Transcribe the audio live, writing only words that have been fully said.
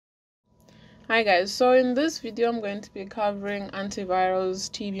Hi guys, so in this video I'm going to be covering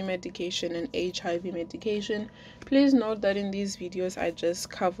antivirals, TB medication and HIV medication. Please note that in these videos I just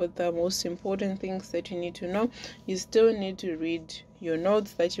covered the most important things that you need to know. You still need to read your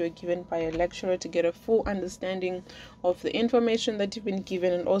notes that you were given by a lecturer to get a full understanding of the information that you've been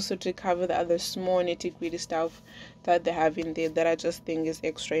given, and also to cover the other small nitty-gritty stuff that they have in there that I just think is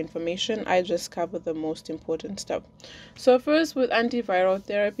extra information. I just cover the most important stuff. So first, with antiviral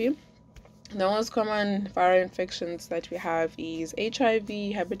therapy, the most common viral infections that we have is HIV,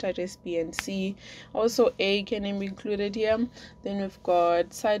 hepatitis B and C. Also A can be included here. Then we've got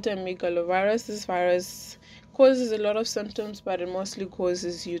cytomegalovirus. This virus causes a lot of symptoms, but it mostly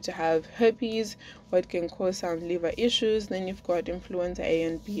causes you to have herpes, or it can cause some liver issues. Then you've got influenza A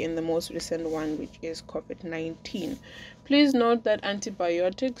and B, and the most recent one, which is COVID-19. Please note that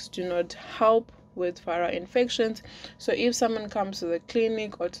antibiotics do not help with viral infections. So if someone comes to the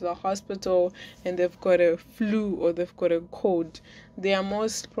clinic or to the hospital and they've got a flu or they've got a cold, they are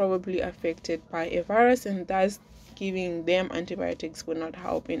most probably affected by a virus, and thus giving them antibiotics will not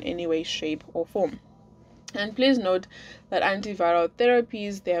help in any way, shape or form. And please note that antiviral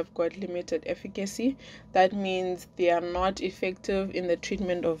therapies, they have got limited efficacy. That means they are not effective in the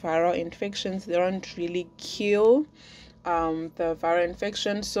treatment of viral infections. They don't really kill the viral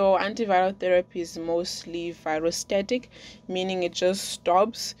infection. So antiviral therapy is mostly virostatic, meaning it just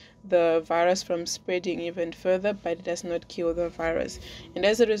stops the virus from spreading even further, but it does not kill the virus. And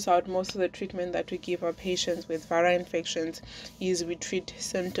as a result, most of the treatment that we give our patients with viral infections is we treat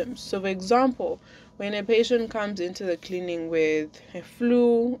symptoms. So for example, when a patient comes into the clinic with a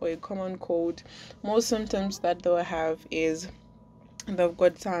flu or a common cold, most symptoms that they'll have is they've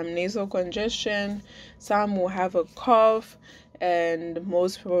got some nasal congestion, some will have a cough, and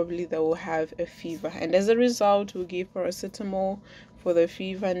most probably they will have a fever. And as a result, we'll give paracetamol for the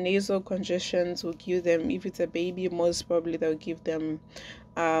fever. Nasal congestions, will give them, if it's a baby, most probably they'll give them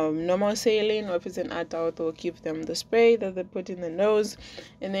normal saline, or if it's an adult, they'll give them the spray that they put in the nose.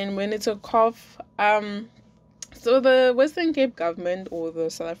 And then when it's a cough, so the Western Cape government, or the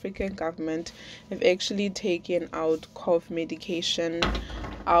South African government, have actually taken out cough medication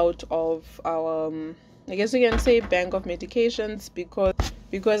out of our, I guess you can say, bank of medications,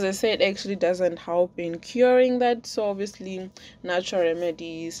 because they say it actually doesn't help in curing that. So obviously natural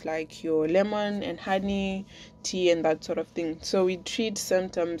remedies like your lemon and honey tea and that sort of thing. So we treat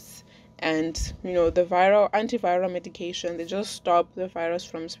symptoms, and the antiviral medication, they just stop the virus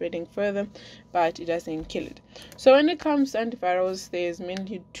from spreading further, but it doesn't kill it. So when it comes to antivirals, there's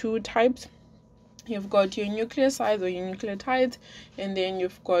mainly two types. You've got your nucleosides or your nucleotides, and then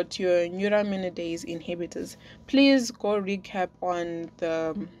you've got your neuraminidase inhibitors. Please go recap on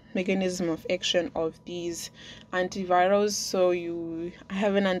the mechanism of action of these antivirals so you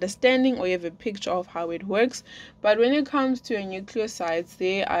have an understanding, or you have a picture of how it works. But when it comes to your nucleosides,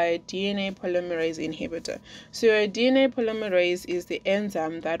 they are a DNA polymerase inhibitor. So your DNA polymerase is the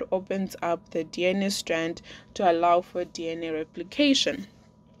enzyme that opens up the DNA strand to allow for DNA replication.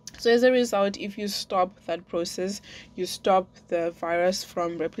 So as a result, if you stop that process, you stop the virus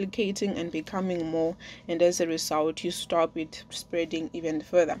from replicating and becoming more, and as a result, you stop it spreading even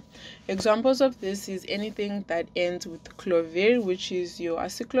further. Examples of this is anything that ends with clovir, which is your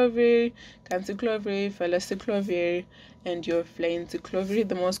acyclovir, canciclovir, valacyclovir, and your flanciclovir.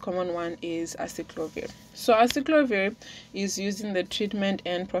 The most common one is acyclovir. So acyclovir is used in the treatment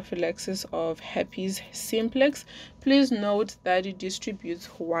and prophylaxis of herpes simplex. Please note that it distributes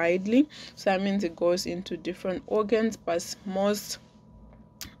widely, so that means it goes into different organs, but most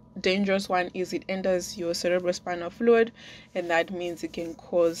dangerous one is it enters your cerebrospinal fluid, and that means it can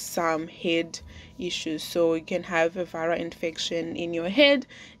cause some head issues. So you can have a viral infection in your head,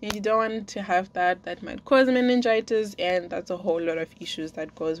 and you don't want to have that. That might cause meningitis, and that's a whole lot of issues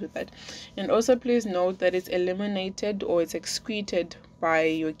that goes with that. And also please note that it's eliminated, or it's excreted by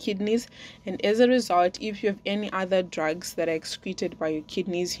your kidneys, and as a result, if you have any other drugs that are excreted by your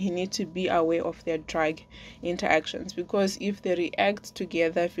kidneys, you need to be aware of their drug interactions, because if they react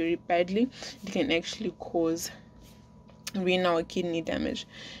together very badly, it can actually cause renal or kidney damage.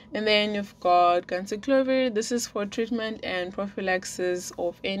 And then you've got canciclovir. This is for treatment and prophylaxis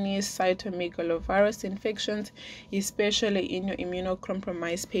of any cytomegalovirus infections, especially in your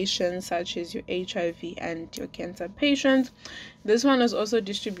immunocompromised patients, such as your HIV and your cancer patients. This one is also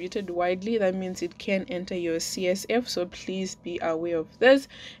distributed widely. That means it can enter your CSF, so please be aware of this.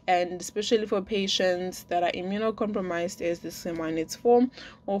 And especially for patients that are immunocompromised, as this one it's for,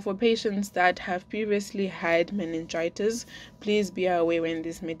 or for patients that have previously had meningitis, please be aware when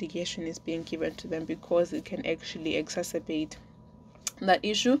this medication is being given to them, because it can actually exacerbate that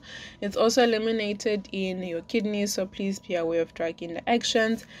issue. It's also eliminated in your kidneys, so please be aware of drug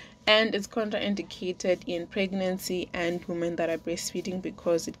interactions. And it's contraindicated in pregnancy and women that are breastfeeding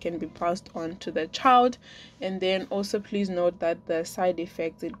because it can be passed on to the child. And then also please note that the side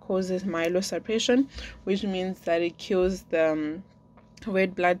effects, it causes myelosuppression, which means that it kills the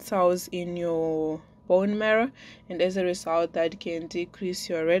red blood cells in your bone marrow, and as a result that can decrease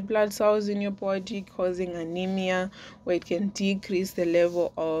your red blood cells in your body, causing anemia, or it can decrease the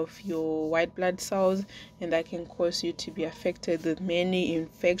level of your white blood cells, and that can cause you to be affected with many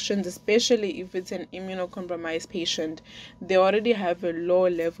infections, especially if it's an immunocompromised patient. They already have a low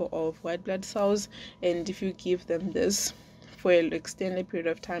level of white blood cells, and if you give them this for an extended period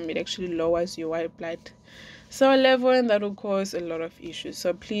of time, it actually lowers your white blood cell level, and that will cause a lot of issues.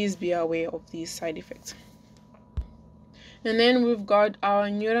 So please be aware of these side effects. And then we've got our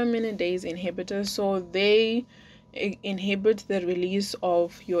neuraminidase inhibitors. So they inhibit the release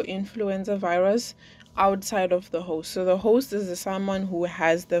of your influenza virus outside of the host. So the host is someone who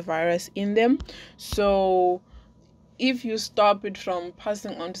has the virus in them. So if you stop it from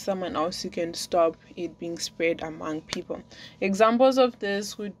passing on to someone else, you can stop it being spread among people. Examples of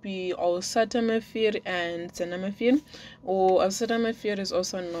this would be oseltamivir and tenofovir, or oseltamivir is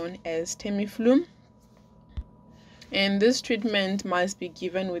also known as Tamiflu. And this treatment must be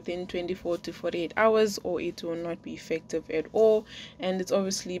given within 24 to 48 hours or it will not be effective at all. And it's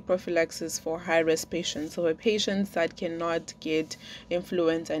obviously prophylaxis for high-risk patients. So patients that cannot get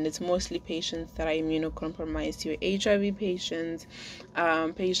influenza, and it's mostly patients that are immunocompromised. Your HIV patients,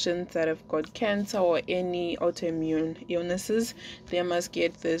 patients that have got cancer or any autoimmune illnesses, they must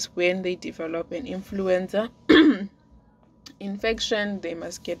get this when they develop an influenza infection. They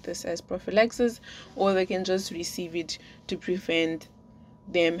must get this as prophylaxis, or they can just receive it to prevent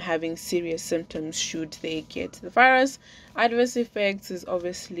them having serious symptoms should they get the virus. Adverse effects is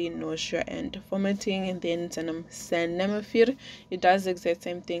obviously nausea and vomiting. And then tenofovir, it does the exact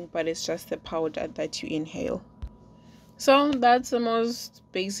same thing, but it's just the powder that you inhale. So that's the most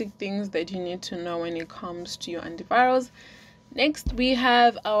basic things that you need to know when it comes to your antivirals. Next, we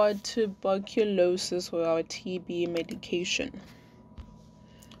have our tuberculosis or our TB medication.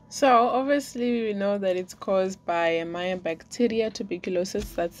 So obviously we know that it's caused by a mycobacteria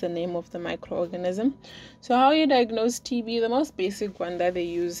tuberculosis. That's the name of the microorganism. So how you diagnose TB, the most basic one that they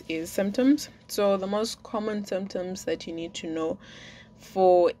use is symptoms. So the most common symptoms that you need to know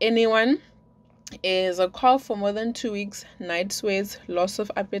for anyone is a cough for more than 2 weeks, night sweats, loss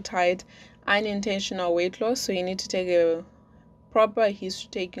of appetite, unintentional weight loss. So you need to take a proper history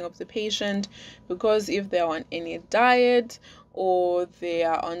taking of the patient, because if they're on any diet or they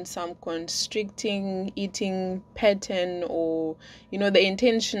are on some constricting eating pattern, or they're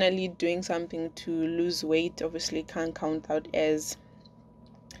intentionally doing something to lose weight, obviously can't count out as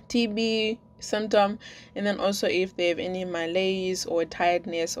TB symptom. And then also if they have any malaise or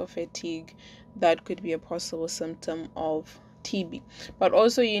tiredness or fatigue, that could be a possible symptom of TB. But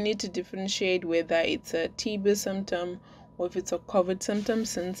also you need to differentiate whether it's a TB symptom or if it's a COVID symptom,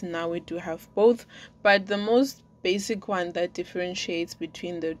 since now we do have both. But the most basic one that differentiates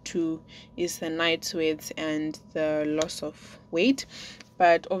between the two is the night sweats and the loss of weight.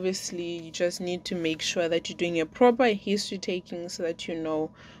 But obviously you just need to make sure that you're doing a proper history taking so that you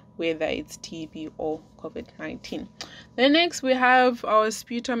know whether it's TB or COVID-19. Then next we have our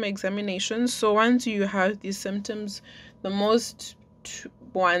sputum examination. So once you have these symptoms, the most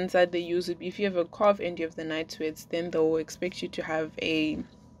ones that they use would be if you have a cough and you have the night sweats, then they'll expect you to have a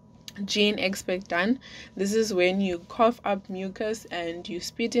gene expect done. This is when you cough up mucus and you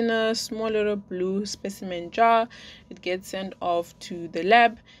spit in a small little blue specimen jar. It gets sent off to the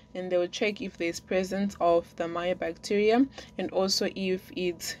lab and they will check if there's presence of the mycobacteria, and also if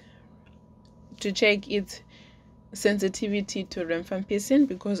it's to check its sensitivity to rifampicin,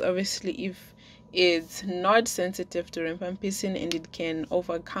 because obviously if it's not sensitive to rifampicin and it can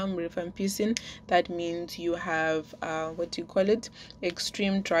overcome rifampicin, that means you have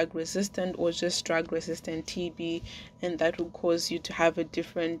extreme drug resistant or just drug resistant TB, and that will cause you to have a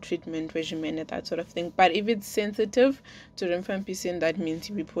different treatment regimen and that sort of thing. But if it's sensitive to rifampicin, that means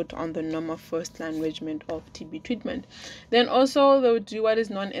you be put on the normal first line regimen of TB treatment. Then also they'll do what is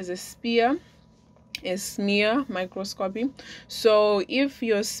known as a smear microscopy. So if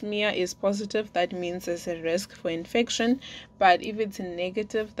your smear is positive, that means there's a risk for infection, but if it's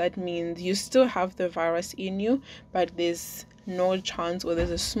negative, that means you still have the virus in you, but there's no chance, or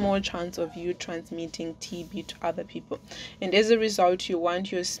there's a small chance of you transmitting TB to other people. And as a result, you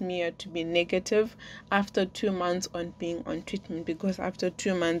want your smear to be negative after 2 months on being on treatment, because after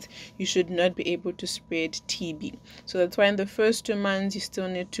 2 months you should not be able to spread TB. So that's why in the first 2 months you still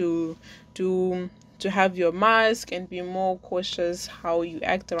need to have your mask and be more cautious how you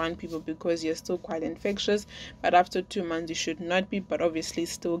act around people, because you're still quite infectious. But after 2 months you should not be, but obviously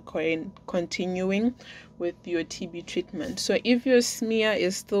still continuing with your TB treatment. So if your smear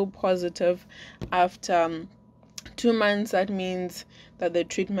is still positive after 2 months, that means that the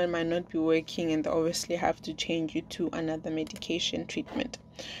treatment might not be working, and they obviously have to change you to another medication treatment.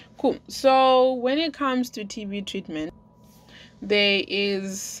 Cool. So when it comes to TB treatment, there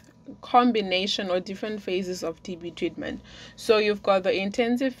is combination or different phases of TB treatment. So you've got the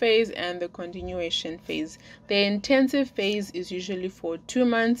intensive phase and the continuation phase. The intensive phase is usually for 2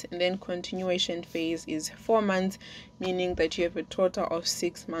 months, and then continuation phase is 4 months, meaning that you have a total of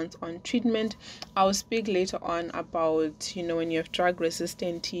 6 months on treatment. I'll speak later on about, when you have drug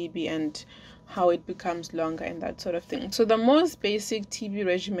resistant TB and how it becomes longer and that sort of thing. So the most basic TB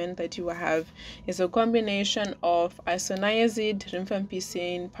regimen that you will have is a combination of isoniazid,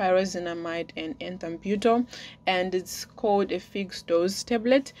 rifampicin, pyrazinamide, and ethambutol, and it's called a fixed dose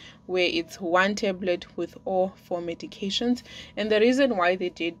tablet, where it's 1 tablet with all 4 medications. And the reason why they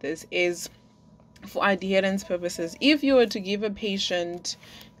did this is for adherence purposes. If you were to give a patient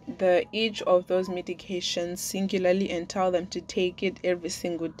each of those medications singularly and tell them to take it every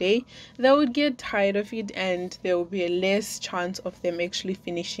single day, they would get tired of it, and there will be a less chance of them actually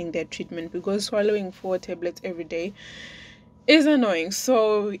finishing their treatment, because swallowing 4 tablets every day is annoying.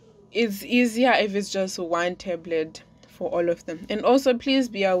 So it's easier if it's just 1 tablet for all of them. And also please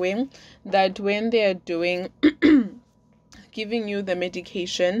be aware that when they are doing giving you the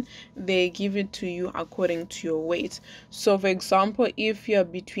medication, they give it to you according to your weight. So for example, if you're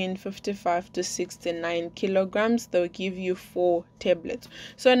between 55 to 69 kilograms, they'll give you 4 tablets.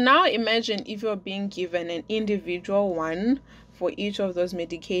 So now imagine if you're being given an individual one for each of those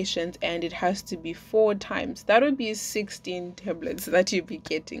medications, and it has to be 4 times. That would be 16 tablets that you'll be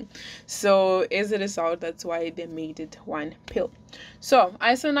getting. So as a result, that's why they made it 1 pill. So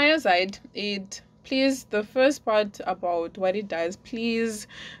isoniazid, please, the first part about what it does, please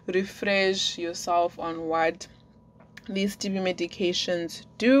refresh yourself on what these TB medications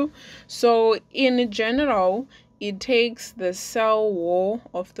do. So in general, it takes the cell wall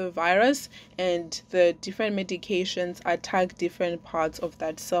of the virus, and the different medications attack different parts of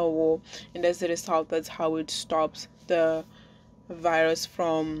that cell wall, and as a result, that's how it stops the virus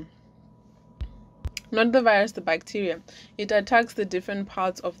from the bacteria. It attacks the different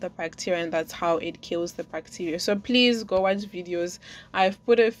parts of the bacteria, and that's how it kills the bacteria. So please go watch videos. I've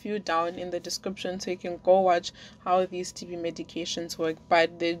put a few down in the description, so you can go watch how these TB medications work.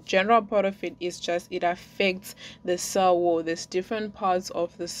 But the general part of it is just it affects the cell wall. There's different parts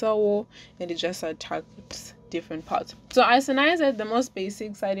of the cell wall, and it just attacks different parts. So isoniazid, the most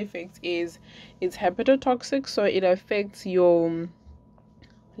basic side effect is it's hepatotoxic, so it affects your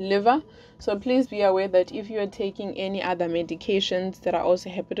liver. So please be aware that if you are taking any other medications that are also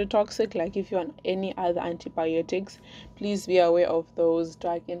hepatotoxic, like if you're on any other antibiotics, please be aware of those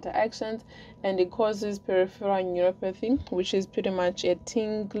drug interactions. And it causes peripheral neuropathy, which is pretty much a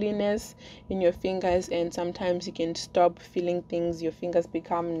tingliness in your fingers, and sometimes you can stop feeling things, your fingers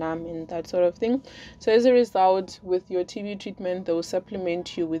become numb and that sort of thing. So as a result, with your TB treatment, they will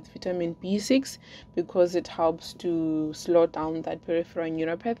supplement you with vitamin B6, because it helps to slow down that peripheral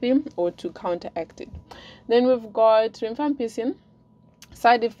neuropathy or to counteract it. Then we've got rifampicin.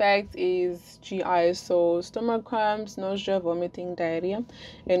 Side effect is GI, so stomach cramps, nausea, vomiting, diarrhea,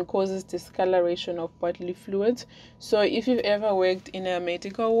 and causes discoloration of bodily fluids. So if you've ever worked in a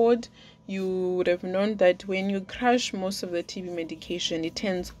medical ward, you would have known that when you crush most of the TB medication, it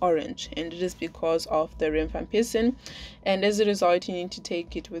turns orange, and it is because of the rifampicin. And as a result, you need to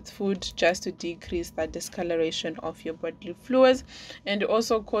take it with food just to decrease that discoloration of your bodily fluids. And it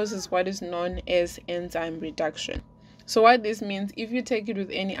also causes what is known as enzyme reduction. So what this means, if you take it with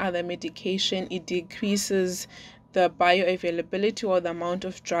any other medication, it decreases the bioavailability or the amount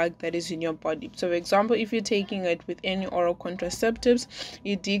of drug that is in your body. So for example, if you're taking it with any oral contraceptives,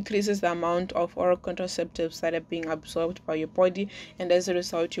 it decreases the amount of oral contraceptives that are being absorbed by your body, and as a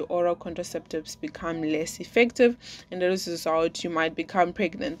result, your oral contraceptives become less effective, and as a result, you might become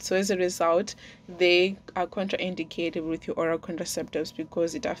pregnant. So as a result, they are contraindicated with your oral contraceptives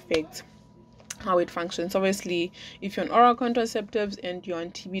because it affects how it functions. Obviously, if you're on oral contraceptives and you're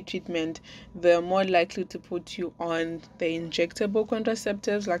on TB treatment, they're more likely to put you on the injectable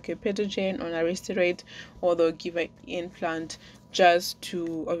contraceptives like a petogen or a Restorate, or they'll give an implant just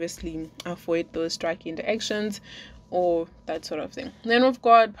to obviously avoid those drug interactions or that sort of thing. Then we've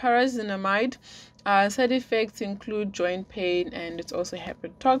got pyrazinamide. Side effects include joint pain, and it's also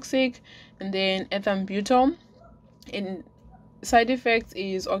hepatotoxic. And then ethambutol. In side effects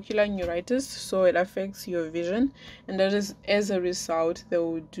is ocular neuritis, so it affects your vision, and that is as a result they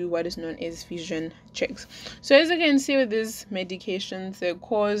will do what is known as vision checks. So as you can see with these medications, they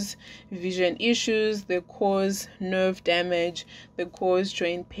cause vision issues, they cause nerve damage, they cause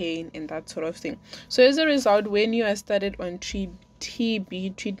joint pain and that sort of thing. So as a result, when you are started on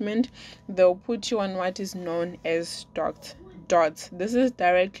TB treatment, they'll put you on what is known as DOTS. This is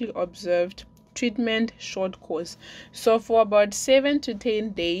directly observed treatment short course. So for about 7 to 10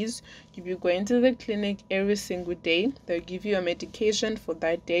 days, you'll be going to the clinic every single day. They'll give you a medication for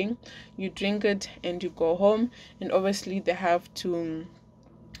that day, you drink it and you go home. And obviously they have to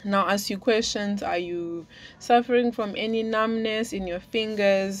now ask you questions. Are you suffering from any numbness in your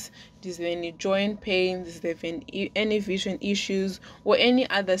fingers? Is there any joint pain? Is there any vision issues or any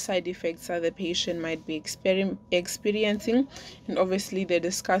other side effects that the patient might be experiencing? And obviously they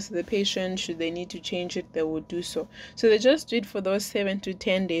discuss with the patient. Should they need to change it, they will do so. So they just do it for those 7 to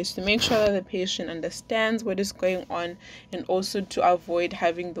 10 days to make sure that the patient understands what is going on, and also to avoid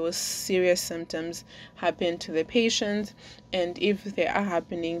having those serious symptoms happen to the patient. And if they are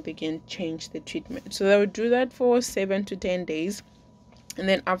happening, they can change the treatment. So they will do that for 7 to 10 days. And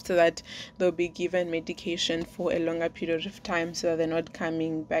then after that, they'll be given medication for a longer period of time, so that they're not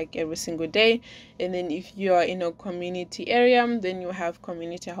coming back every single day. And then if you are in a community area, then you have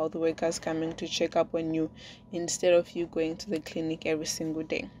community health workers coming to check up on you instead of you going to the clinic every single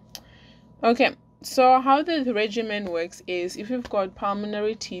day. Okay, so how the regimen works is, if you've got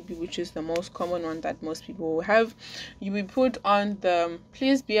pulmonary TB, which is the most common one that most people will have, you will put on the,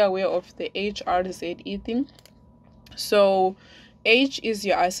 please be aware of the HRZE thing. So H is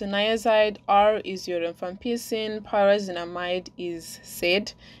your isoniazid, R is your rifampicin, pyrazinamide is Z,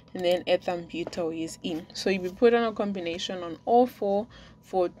 and then ethambutol is E. So you will put on a combination on all four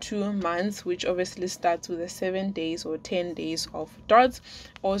for 2 months, which obviously starts with the 7 days or 10 days of DOTS.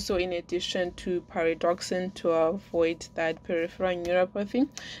 Also, in addition to pyridoxine to avoid that peripheral neuropathy.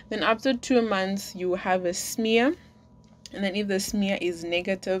 Then after 2 months, you have a smear. And then if the smear is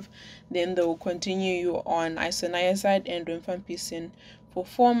negative, then they will continue you on isoniazid and rifampicin for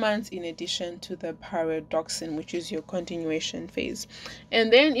 4 months, in addition to the pyridoxine, which is your continuation phase.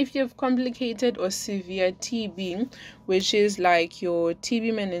 And then if you have complicated or severe TB, which is like your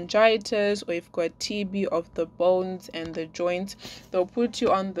TB meningitis, or you've got TB of the bones and the joints, they'll put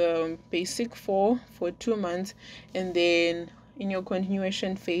you on the basic 4 for 2 months, and then in your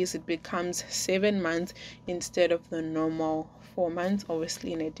continuation phase it becomes 7 months instead of the normal 4 months,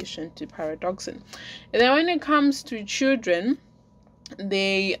 obviously in addition to pyridoxine. And then when it comes to children,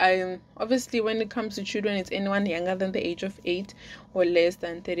 they obviously when it comes to children, it's anyone younger than the age of 8 or less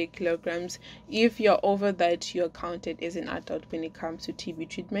than 30 kilograms. If you're over that, you're counted as an adult when it comes to TB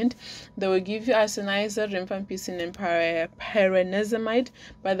treatment. They will give you isoniazid, rifampicin, and pyrazinamide,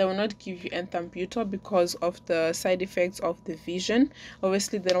 but they will not give you ethambutol because of the side effects of the vision.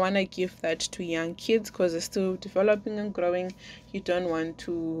 Obviously they don't want to give that to young kids because they're still developing and growing. You don't want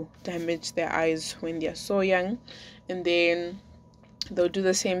to damage their eyes when they're so young. And then they'll do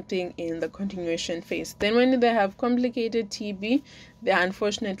the same thing in the continuation phase. Then when they have complicated TB, they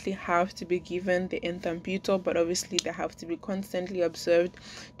unfortunately have to be given the ethambutol, but obviously they have to be constantly observed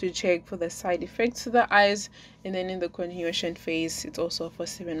to check for the side effects to the eyes. And then in the continuation phase, it's also for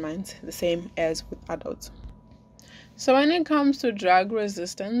 7 months, the same as with adults. So when it comes to drug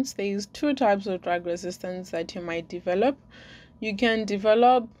resistance, there's 2 types of drug resistance that you might develop. You can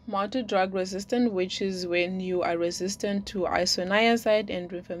develop multi-drug resistant, which is when you are resistant to isoniazid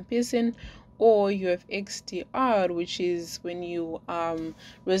and rifampicin, or you have XDR, which is when you are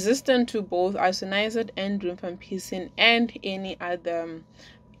resistant to both isoniazid and rifampicin and any other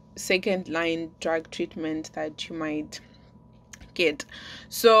second line drug treatment that you might get.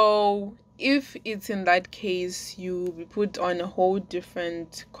 So if it's in that case, you be put on a whole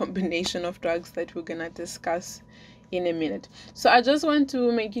different combination of drugs that we're gonna discuss in a minute. So I just want to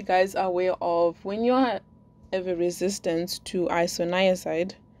make you guys aware of, when you have a resistance to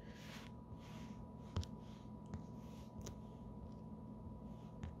isoniazid,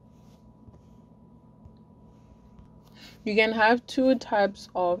 you can have 2 types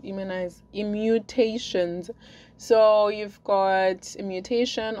of immutations. So you've got a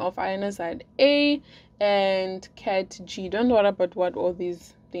mutation of ionoside A and CAT-G. Don't worry about what all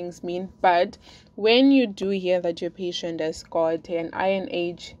these things mean, but when you do hear that your patient has got an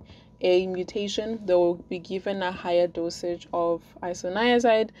INH a mutation, they will be given a higher dosage of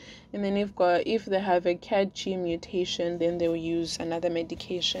isoniazid, and then if they have a CAT-G mutation, then they will use another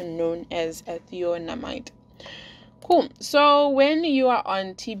medication known as ethionamide. Cool. So when you are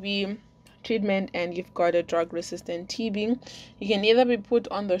on TB treatment and you've got a drug resistant TB, you can either be put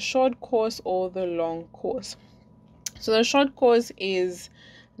on the short course or the long course. So the short course is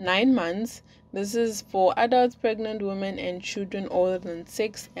 9 months. This is for adults, pregnant women, and children older than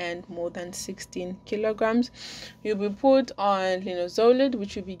 6 and more than 16 kilograms. You'll be put on linezolid,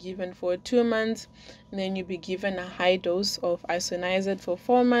 which will be given for 2 months. And then you'll be given a high dose of isoniazid for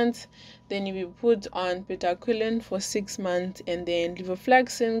 4 months. Then you'll be put on pentaquilin for 6 months, and then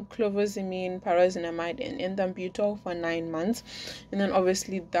levofloxacin, clofazimine, pyrazinamide, and ethambutol for 9 months. And then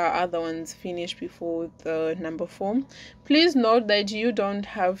obviously the other ones finish before the number 4. Please note that you don't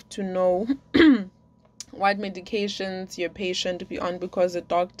have to know what medications your patient will be on, because the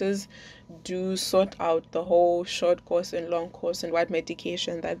doctors do sort out the whole short course and long course and what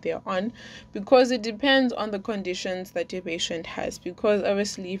medication that they're on, because it depends on the conditions that your patient has. Because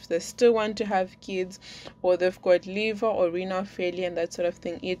obviously if they still want to have kids, or they've got liver or renal failure and that sort of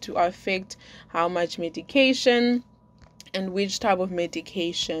thing, it will affect how much medication and which type of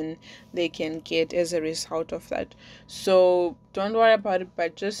medication they can get as a result of that. So don't worry about it,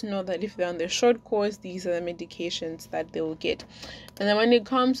 but just know that if they're on the short course, these are the medications that they will get. And then when it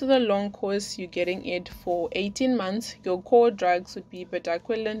comes to the long course, you're getting it for 18 months. Your core drugs would be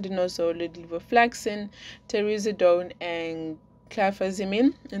betaquilin, dinozolid, levofloxacin, taurusidone, and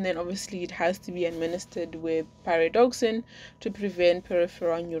clofazimine, and then obviously it has to be administered with pyridoxine to prevent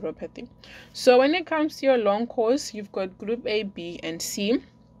peripheral neuropathy. So when it comes to your long course, you've got group A, B, and C.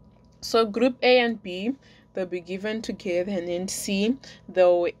 So group A and B, they'll be given together, and then C,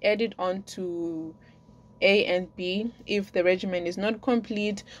 they'll add it on to A and B if the regimen is not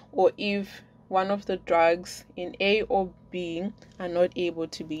complete, or if one of the drugs in A or B are not able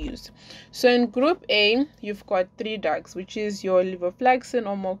to be used. So in group A, you've got 3 drugs, which is your levofloxacin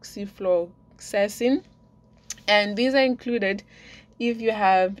or moxifloxacin, and these are included if you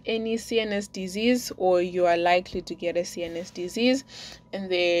have any CNS disease or you are likely to get a CNS disease. And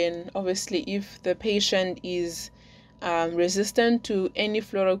then obviously if the patient is resistant to any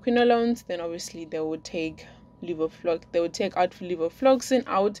fluoroquinolones, then obviously they would take out levofloxacin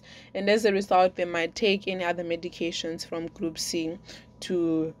out, and as a result they might take any other medications from group C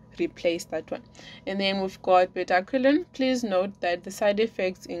to replace that one. And then we've got betaquilin. Please note that the side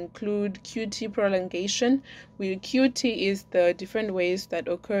effects include QT prolongation, where QT is the different waves that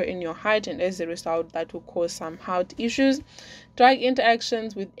occur in your heart, and as a result that will cause some heart issues. Drug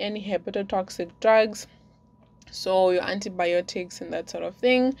interactions with any hepatotoxic drugs, so your antibiotics and that sort of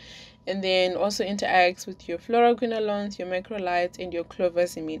thing. And then also interacts with your fluoroquinolones, your macrolides, and your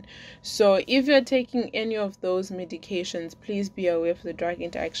clofazimine. So if you're taking any of those medications, please be aware of the drug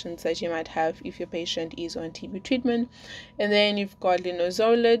interactions that you might have if your patient is on TB treatment. And then you've got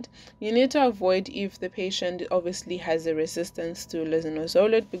linezolid. You need to avoid if the patient obviously has a resistance to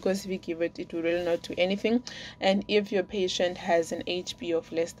linezolid, because if you give it, it will really not do anything. And if your patient has an HB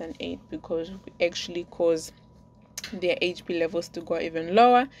of less than 8, because it will actually cause their HB levels to go even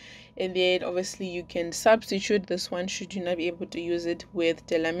lower. And then obviously you can substitute this one, should you not be able to use it, with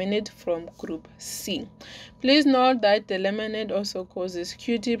delaminid from group C. Please note that delaminid also causes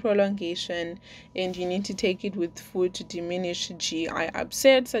QT prolongation, and you need to take it with food to diminish GI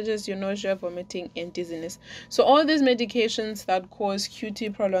upset, such as your nausea, vomiting, and dizziness. So all these medications that cause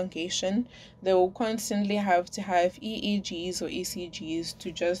QT prolongation, they will constantly have to have EEGs or ECGs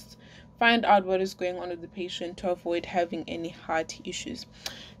to just find out what is going on with the patient to avoid having any heart issues.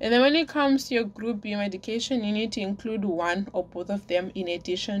 And then when it comes to your group B medication, you need to include one or both of them in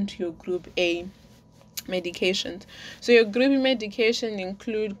addition to your group A medications. So your group B medication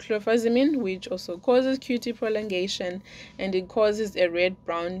include clofazimine, which also causes QT prolongation, and it causes a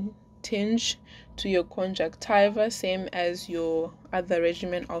red-brown tinge to your conjunctiva, same as your other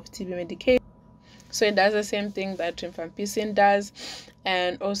regimen of TB medication. So it does the same thing that rifampicin does.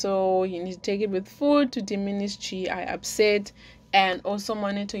 And also you need to take it with food to diminish GI upset, and also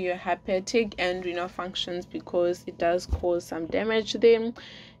monitor your hepatic and renal functions, because it does cause some damage there.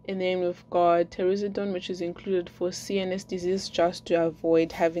 And then we've got taurusidone, which is included for CNS disease, just to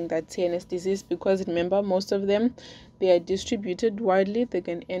avoid having that CNS disease, because remember, most of them, they are distributed widely. They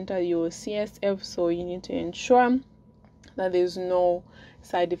can enter your CSF, so you need to ensure that there's no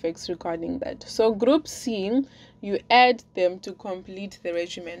side effects regarding that. So group C, you add them to complete the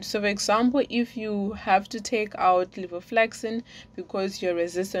regimen. So for example, if you have to take out levofloxacin because you're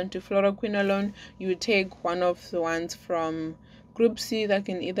resistant to fluoroquinolone, you take one of the ones from group C that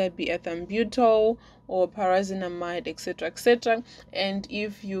can either be ethambutol or parazinamide, etc., etc. And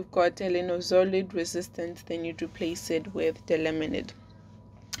if you've got linezolid resistance, then you replace it with delamanid.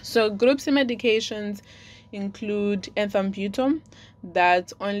 So group C medications include ethambutol,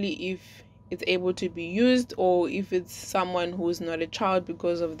 that's only if it's able to be used or if it's someone who's not a child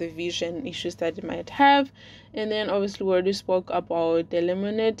because of the vision issues that they might have. And then obviously we already spoke about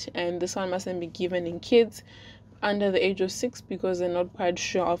delamanid, and this one mustn't be given in kids under the age of 6 because they're not quite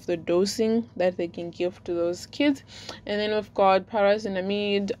sure of the dosing that they can give to those kids. And then we've got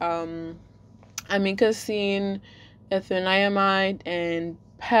parazinamide, amikacin, ethoniamide, and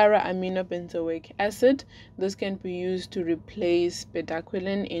para-aminobenzoic acid. This can be used to replace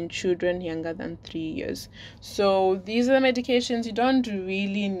bedaquiline in children younger than 3 years. So these are the medications. You don't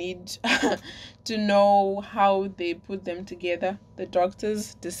really need to know how they put them together. The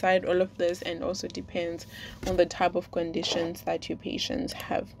doctors decide all of this, and also depends on the type of conditions that your patients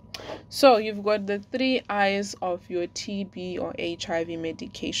have. So you've got the 3 I's of your TB or HIV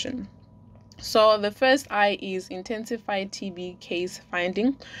medication. So the first I is intensified TB case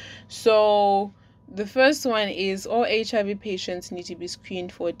finding. So the first one is all HIV patients need to be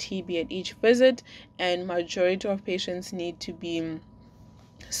screened for TB at each visit, and majority of patients need to be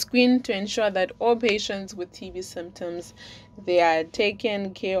screened to ensure that all patients with TB symptoms, they are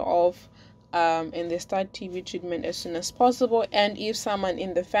taken care of and they start TB treatment as soon as possible. And if someone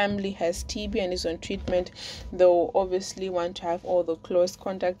in the family has TB and is on treatment, they'll obviously want to have all the close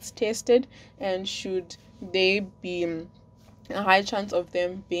contacts tested, and should they be a high chance of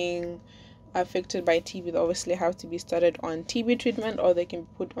them being affected by TB, they obviously have to be started on TB treatment, or they can be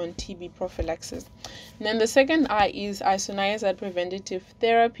put on TB prophylaxis. And then the second I is isoniazid preventative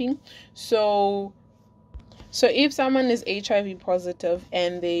therapy. So if someone is HIV positive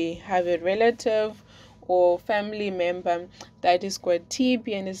and they have a relative or family member that is got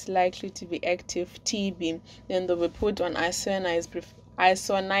TB and is likely to be active TB, then they'll be put on isoniazid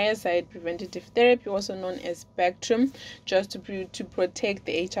preventative therapy, also known as Bactrim, just to protect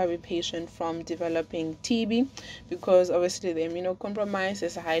the HIV patient from developing TB, because obviously the immunocompromised,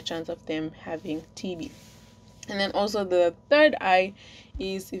 there's a high chance of them having TB. And then also the third I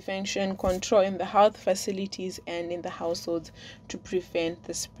is infection control in the health facilities and in the households to prevent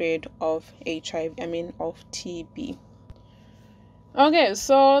the spread of of TB. Okay,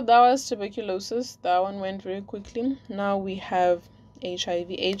 so that was tuberculosis. That one went very quickly. Now we have HIV.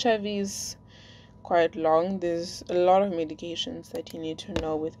 HIV is quite long. There's a lot of medications that you need to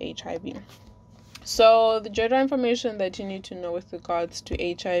know with HIV. So the general information that you need to know with regards to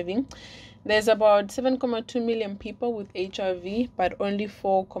HIV: there's about 7.2 million people with HIV, but only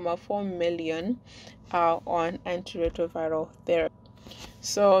 4.4 million are on antiretroviral therapy.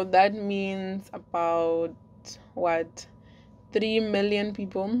 So that means about 3 million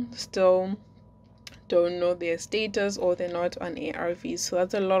people still don't know their status, or they're not on ARVs. So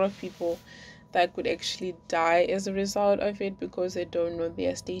that's a lot of people that could actually die as a result of it because they don't know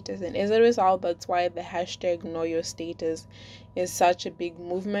their status. And as a result, that's why the hashtag know your status is such a big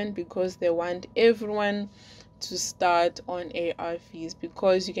movement, because they want everyone to start on ARVs,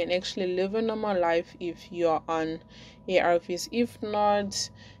 because you can actually live a normal life if you're on ARVs. If not,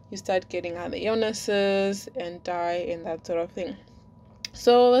 you start getting other illnesses and die and that sort of thing.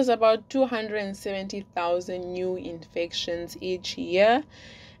 So there's about 270,000 new infections each year,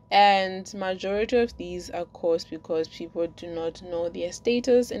 and majority of these are caused because people do not know their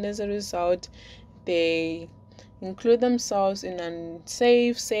status, and as a result they include themselves in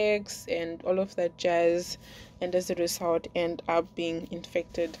unsafe sex and all of that jazz, and as a result end up being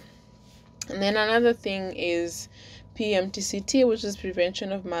infected. And then another thing is PMTCT, which is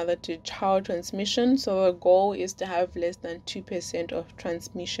prevention of mother to child transmission. So the goal is to have less than 2% of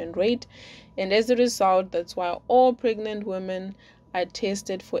transmission rate, and as a result, that's why all pregnant women are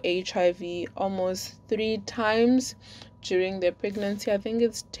tested for HIV almost 3 times during their pregnancy. I think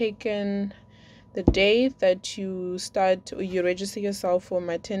it's taken the day that you start or you register yourself for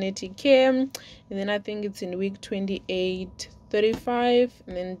maternity care, and then I think it's in week 28, 35,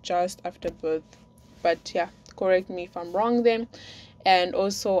 and then just after birth. But yeah, correct me if I'm wrong then. And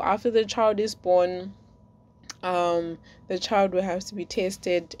also after the child is born, the child will have to be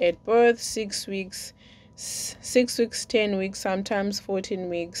tested at birth, 6 weeks, 10 weeks, sometimes 14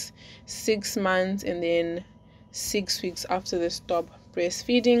 weeks, 6 months, and then 6 weeks after they stop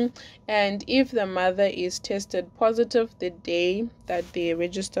breastfeeding, and if the mother is tested positive the day that they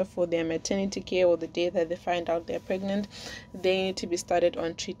register for their maternity care or the day that they find out they're pregnant, they need to be started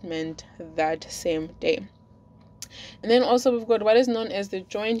on treatment that same day. And then also we've got what is known as the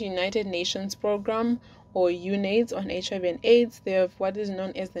Joint United Nations Program, or UNAIDS, on HIV and AIDS. They have what is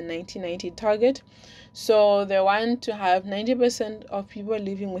known as the 1990 target. So they want to have 90% of people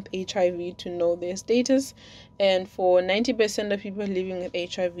living with HIV to know their status, and for 90% of people living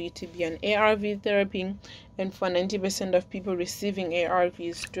with HIV to be on ARV therapy, and for 90% of people receiving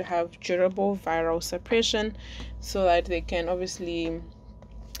ARVs to have durable viral suppression, so that they can obviously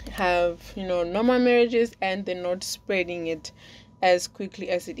have normal marriages and they're not spreading it as quickly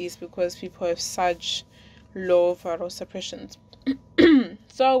as it is, because people have such low viral suppressions.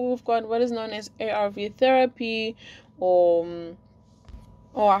 So we've got what is known as ARV therapy, or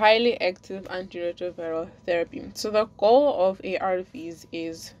highly active antiretroviral therapy. So the goal of ARVs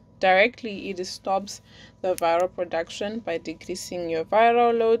is directly it stops the viral production by decreasing your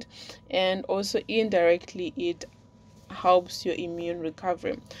viral load, and also indirectly it helps your immune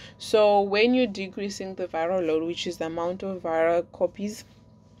recovery. So when you're decreasing the viral load, which is the amount of viral copies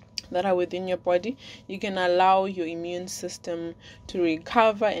that are within your body, you can allow your immune system to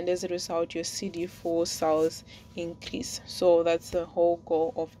recover, and as a result your CD4 cells increase. So that's the whole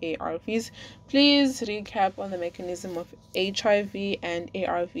goal of ARVs. Please recap on the mechanism of HIV and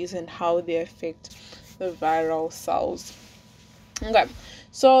ARVs and how they affect the viral cells. Okay,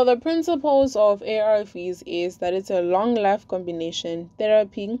 so the principles of ARVs is that it's a long life combination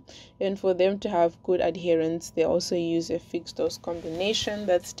therapy, and for them to have good adherence they also use a fixed dose combination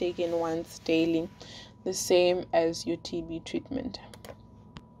that's taken once daily, the same as your TB treatment.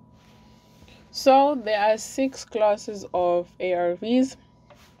 So there are 6 classes of ARVs.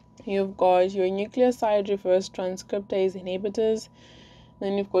 You've got your nucleoside reverse transcriptase inhibitors,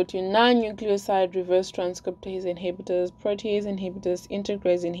 then you've got your non-nucleoside reverse transcriptase inhibitors, protease inhibitors,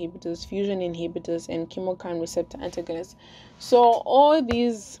 integrase inhibitors, fusion inhibitors, and chemokine receptor antagonists. So all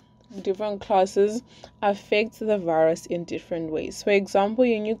these different classes affect the virus in different ways. For example,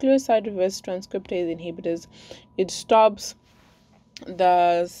 your nucleoside reverse transcriptase inhibitors, it stops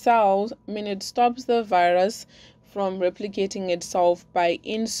the cells, it stops the virus from replicating itself by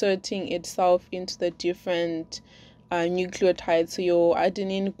inserting itself into the different nucleotides, so your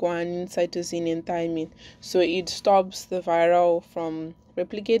adenine, guanine, cytosine, and thymine. So it stops the viral from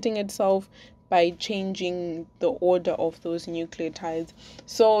replicating itself by changing the order of those nucleotides.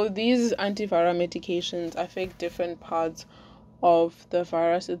 So these antiviral medications affect different parts of the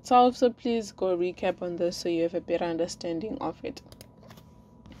virus itself. So please go recap on this so you have a better understanding of it.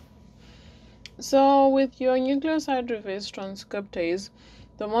 So with your nucleoside reverse transcriptase,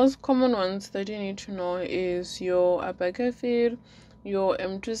 the most common ones that you need to know is your abacavir, your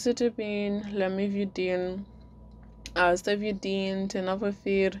emtricitabine, lamivudine, stavudine,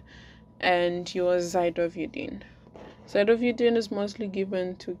 tenofovir, and your zidovudine. Zidovudine is mostly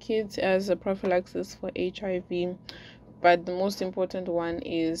given to kids as a prophylaxis for HIV, but the most important one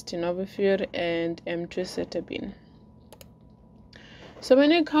is tenofovir and emtricitabine. So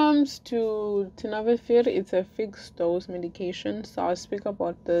when it comes to tenofovir, it's a fixed dose medication. So I'll speak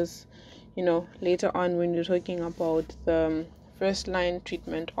about this, later on when you're talking about the first line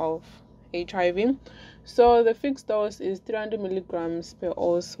treatment of HIV. So the fixed dose is 300 milligrams per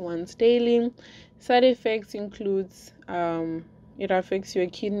ounce once daily. Side effects includes it affects your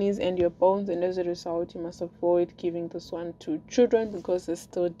kidneys and your bones, and as a result you must avoid giving this one to children because they're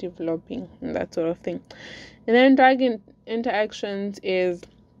still developing and that sort of thing. And then drug interactions is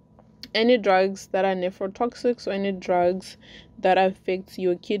any drugs that are nephrotoxic, so any drugs that affect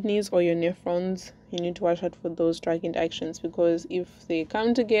your kidneys or your nephrons. You need to watch out for those drug interactions, because if they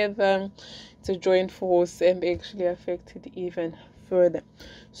come together, it's a joint force and they actually affect it even further.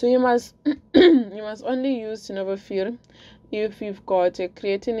 So you must only use tenofovir if you've got a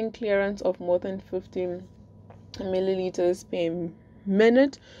creatinine clearance of more than 50 milliliters per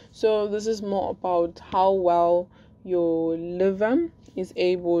minute. So this is more about how well your liver is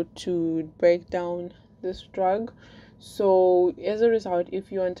able to break down this drug. So as a result, if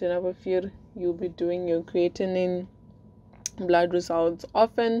you're on tenofovir, you'll be doing your creatinine blood results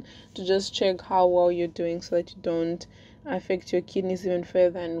often to just check how well you're doing, so that you don't affect your kidneys even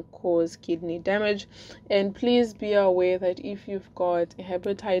further and cause kidney damage. And please be aware that if you've got a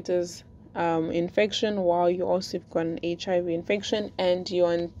hepatitis infection while you also have got an HIV infection and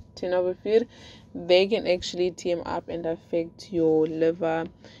you're on tenofovir, they can actually team up and affect your liver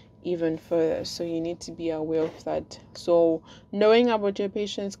even further. So you need to be aware of that. So knowing about your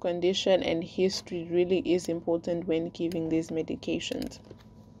patient's condition and history really is important when giving these medications.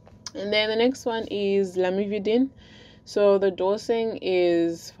 And then the next one is lamivudine. So the dosing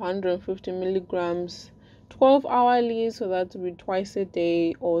is 150 milligrams 12 hourly, so that will be twice a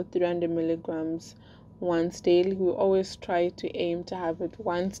day, or 300 milligrams once daily. We always try to aim to have it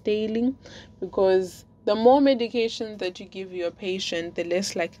once daily, because the more medication that you give your patient, the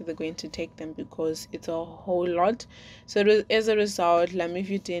less likely they're going to take them, because it's a whole lot. So as a result,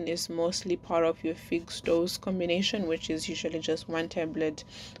 lamivudine is mostly part of your fixed dose combination, which is usually just 1 tablet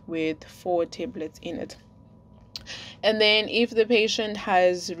with 4 tablets in it. And then if the patient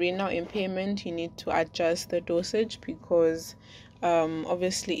has renal impairment, you need to adjust the dosage, because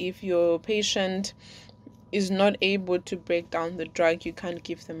obviously if your patient is not able to break down the drug, you can't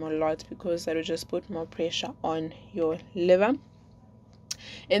give them a lot, because that will just put more pressure on your liver.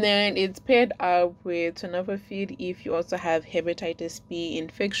 And then it's paired up with tenofovir if you also have hepatitis B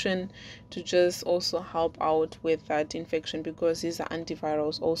infection, to just also help out with that infection, because these are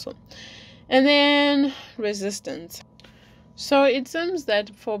antivirals also. And then resistance. So it seems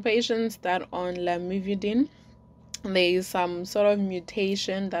that for patients that are on lamivudine, there is some sort of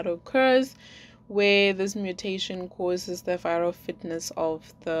mutation that occurs, where this mutation causes the viral fitness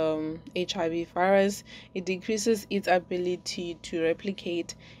of the HIV virus. It decreases its ability to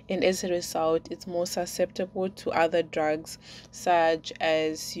replicate, and as a result, it's more susceptible to other drugs, such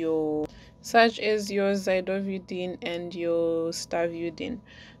as your zidovudine and your stavudine.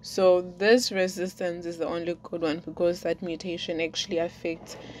 So this resistance is the only good one, because that mutation actually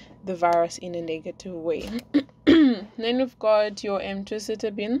affects the virus in a negative way. Then we've got your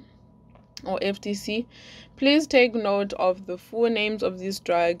emtricitabine, or FTC. Please take note of the full names of these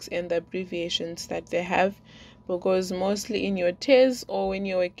drugs and the abbreviations that they have, because mostly in your tests or when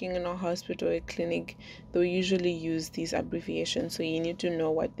you're working in a hospital or a clinic, they'll usually use these abbreviations, so you need to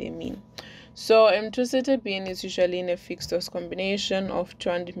know what they mean. So emtricitabine is usually in a fixed dose combination of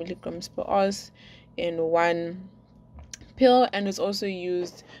 200 milligrams per ounce in 1 pill, and is also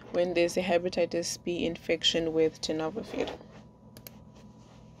used when there's a hepatitis B infection with tenofovir.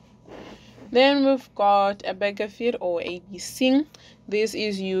 Then we've got abacavir, or ABC. This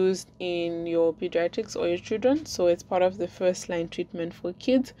is used in your pediatrics or your children, so it's part of the first line treatment for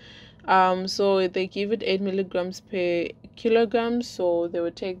kids. So they give it 8 milligrams per kilogram, so they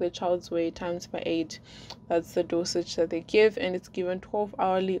would take the child's weight times by 8. That's the dosage that they give, and it's given 12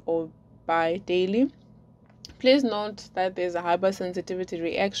 hourly or daily. Please note that there's a hypersensitivity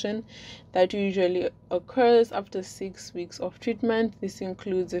reaction that usually occurs after 6 weeks of treatment. This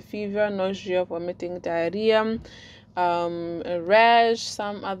includes a fever, nausea, vomiting, diarrhea, a rash.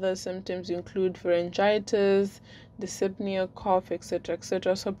 Some other symptoms include pharyngitis, dyspnea, cough, etc.,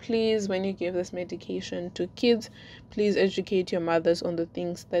 etc. So please, when you give this medication to kids, please educate your mothers on the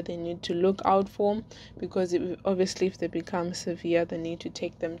things that they need to look out for, because obviously if they become severe, they need to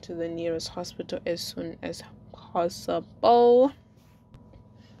take them to the nearest hospital as soon as possible.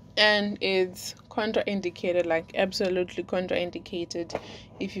 And it's contraindicated, like absolutely contraindicated,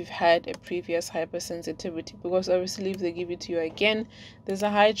 if you've had a previous hypersensitivity, because obviously if they give it to you again, there's a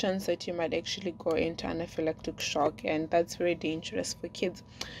high chance that you might actually go into anaphylactic shock, and that's very dangerous for kids.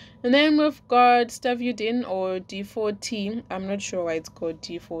 And then we've got stavudine, or D4T. I'm not sure why it's called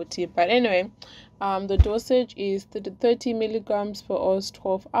D4T, but anyway, the dosage is 30 milligrams per ounce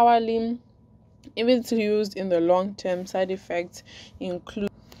 12 hourly. If it's used in the long term, side effects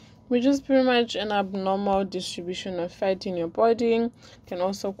include, which is pretty much an abnormal distribution of fat in your body, can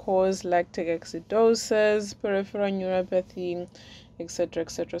also cause lactic acidosis, peripheral neuropathy, etc.,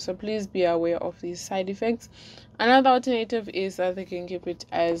 etc. So please be aware of these side effects. Another alternative is that they can give it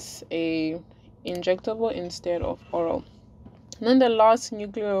as a injectable instead of oral. And then the last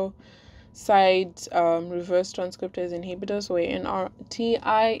nucleoside reverse transcriptase inhibitors, or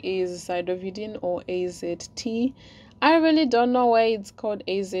NRTI, is zidovudine, or AZT. I really don't know why it's called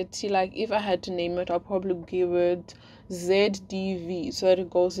AZT. Like, if I had to name it, I'll probably give it ZDV, so that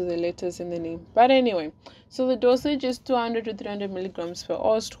it goes with the letters in the name. But anyway, so the dosage is 200 to 300 milligrams per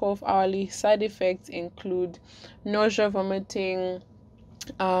ounce, 12 hourly. Side effects include nausea, vomiting,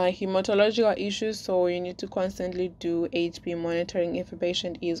 hematological issues, so you need to constantly do HB monitoring if a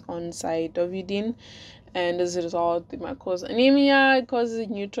patient is on zidovudine, and as a result, it might cause anemia. It causes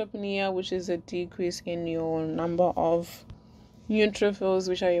neutropenia, which is a decrease in your number of neutrophils,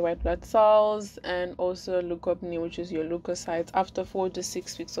 which are your white blood cells, and also leukopenia, which is your leukocytes, after 4 to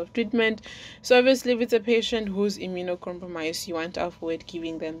 6 weeks of treatment. So obviously, if it's a patient who's immunocompromised, you want to avoid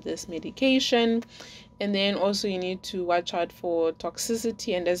giving them this medication. And then also you need to watch out for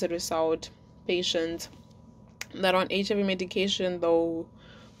toxicity, and as a result, patients that are on HIV medication, they'll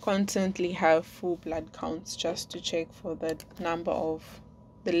constantly have full blood counts just to check for the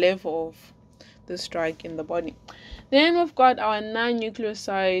level of this drug in the body. Then we've got our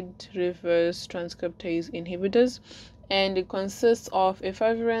non-nucleoside reverse transcriptase inhibitors, and it consists of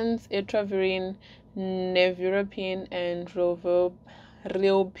efavirenz, etravirine, nevirapine, and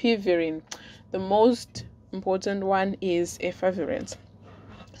rilpivirine. The most important one is efavirenz.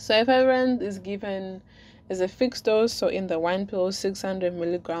 So efavirenz is given as a fixed dose, so in the 1 pill, 600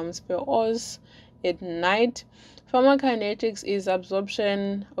 milligrams per hours at night. Pharmacokinetics is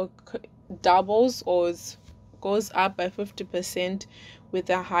absorption doubles or goes up by 50% with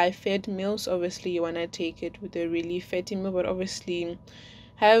a high fat meal. So obviously you want to take it with a really fatty meal, but obviously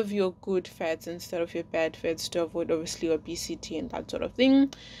have your good fats instead of your bad fats to avoid obviously obesity and that sort of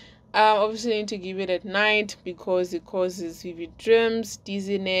thing. Obviously you need to give it at night because it causes vivid dreams,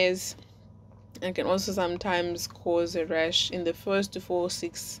 dizziness, and can also sometimes cause a rash in the first 4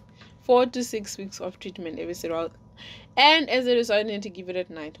 to 6 weeks of treatment every single. And as a result, you need to give it at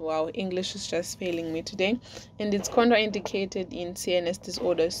night. Wow, English is just failing me today. And it's contraindicated in CNS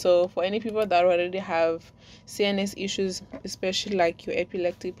disorders. So for any people that already have CNS issues, especially like your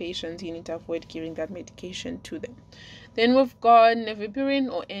epileptic patients, you need to avoid giving that medication to them. Then we've got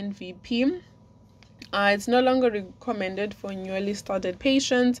nevirapine or NVP. It's no longer recommended for newly started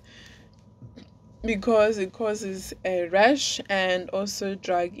patients because it causes a rash and also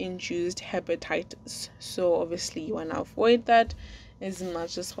drug-induced hepatitis. So obviously you want to avoid that as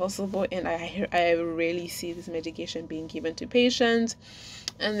much as possible, and I rarely see this medication being given to patients.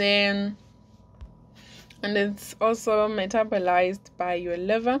 And it's also metabolized by your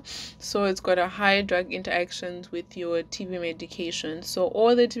liver, so it's got a high drug interactions with your TB medication. So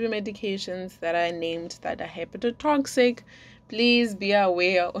all the TB medications that I named that are hepatotoxic, please be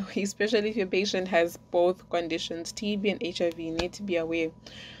aware, especially if your patient has both conditions, TB and HIV, you need to be aware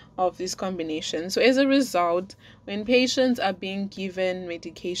of this combination. So as a result, when patients are being given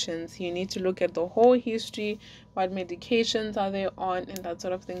medications, you need to look at the whole history, what medications are they on, and that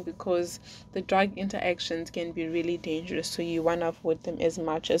sort of thing, because the drug interactions can be really dangerous. So you want to avoid them as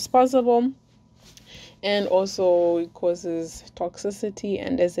much as possible. And also it causes toxicity,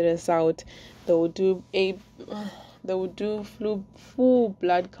 and as a result, they will do full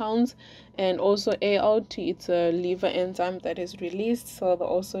blood counts, and also ALT, it's a liver enzyme that is released, so they'll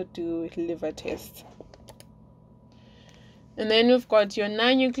also do liver tests. And then we've got your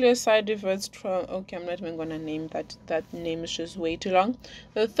non-nucleoside reverse okay, I'm not even gonna name that name is just way too long.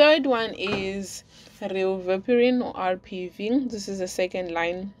 The third one is rilpivirine or RPV. This is a second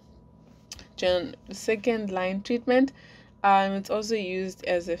line treatment. It's also used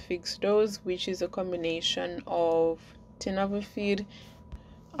as a fixed dose, which is a combination of tenofovir,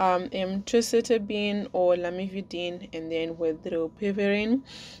 emtricitabine or lamivudine, and then with rilpivirine.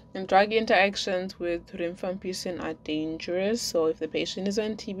 And drug interactions with rifampicin are dangerous, so if the patient is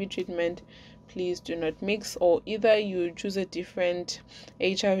on TB treatment, please do not mix, or either you choose a different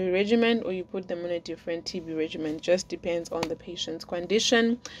HIV regimen or you put them on a different TB regimen. Just depends on the patient's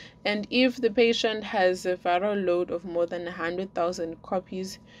condition. And if the patient has a viral load of more than 100,000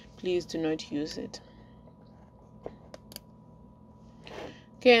 copies, please do not use it.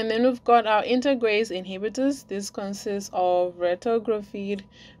 Okay, and then we've got our integrase inhibitors. This consists of retigrafid,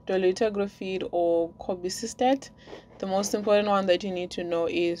 dolutegravir, or cobicistat. The most important one that you need to know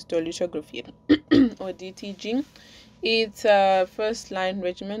is dolutegravir or DTG. It's a first-line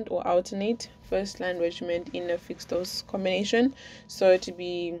regimen or alternate first-line regimen in a fixed dose combination. So to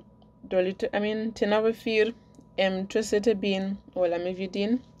be tenofovir, emtricitabine or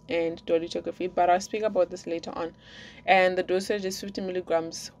lamivudine, and dolutegravir, but I'll speak about this later on. And the dosage is 50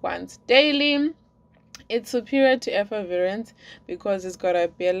 milligrams once daily. It's superior to efavirenz because it's got a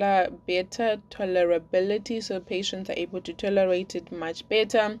better tolerability, so patients are able to tolerate it much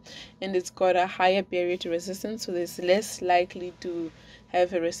better, and it's got a higher barrier to resistance, so there's less likely to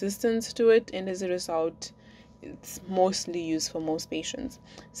have a resistance to it, and as a result, it's mostly used for most patients.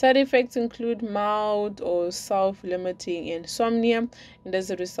 Side effects include mild or self-limiting insomnia, and as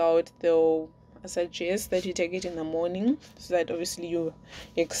a result, they'll suggest that you take it in the morning so that obviously you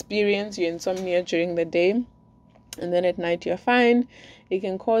experience your insomnia during the day, and then at night you're fine. It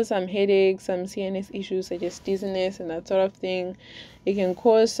can cause some headaches, some CNS issues such as dizziness and that sort of thing. It can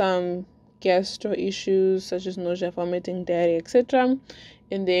cause some gastro issues such as nausea, vomiting, diarrhea, etc.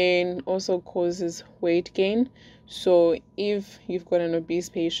 And then also causes weight gain. So if you've got an obese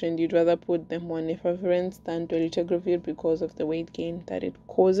patient, you'd rather put them on efavirenz than dolutegravir because of the weight gain that it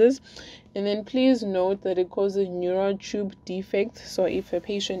causes. And then please note that it causes neural tube defects. So if a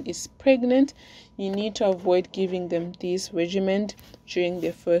patient is pregnant, you need to avoid giving them this regimen during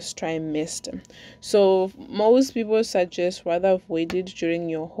their first trimester. So most people suggest rather avoid it during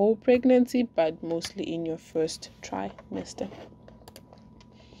your whole pregnancy, but mostly in your first trimester.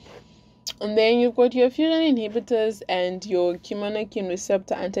 And then you've got your fusion inhibitors and your chemokine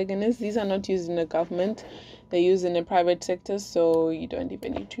receptor antagonists. These are not used in the government. They're used in the private sector, so you don't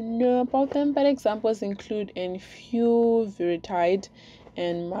even need to know about them. But examples include enfuviritide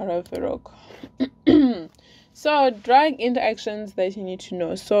and maraviroc. So drug interactions that you need to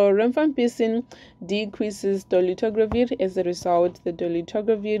know. So rifampicin decreases dolutegravir. As a result, the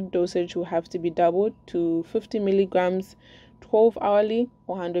dolutegravir dosage will have to be doubled to 50 milligrams 12 hourly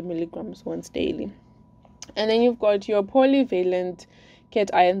or 100 milligrams once daily. And then you've got your polyvalent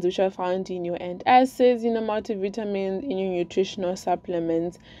cations, which are found in your antacids, in your multivitamins, in your nutritional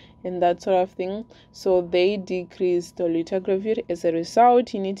supplements, and that sort of thing. So they decrease dolutegravir. As a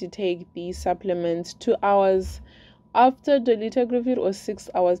result, you need to take these supplements 2 hours after dolutegravir or 6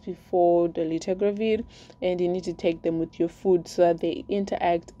 hours before dolutegravir, and you need to take them with your food so that they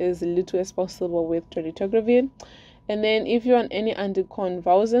interact as little as possible with dolutegravir. And then if you're on any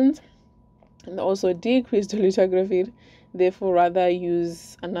anticonvulsants, and also decrease dolutegravir, therefore rather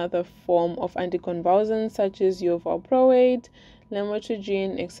use another form of anticonvulsants such as your valproate,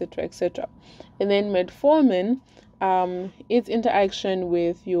 lamotrigine, etc., etc. And then metformin, its interaction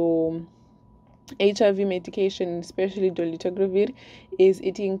with your HIV medication, especially dolutegravir, is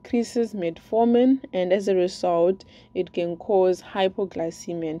it increases metformin, and as a result it can cause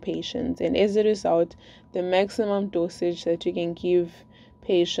hypoglycemia in patients. And as a result, the maximum dosage that you can give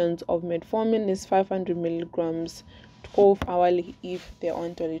patients of metformin is 500 milligrams 12 hourly if they're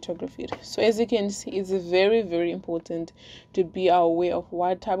on dolutegravir. So as you can see, it's very, very important to be aware of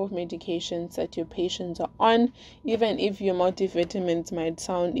what type of medications that your patients are on. Even if your multivitamins might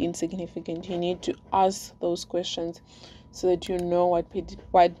sound insignificant, you need to ask those questions so that you know what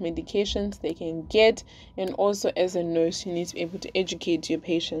medications they can get. And also as a nurse, you need to be able to educate your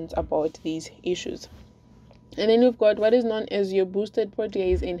patients about these issues. And then we've got what is known as your boosted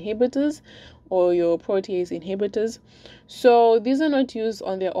protease inhibitors or your protease inhibitors. So these are not used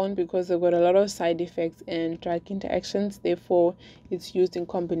on their own because they've got a lot of side effects and drug interactions. Therefore, it's used in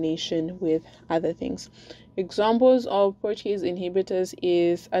combination with other things. Examples of protease inhibitors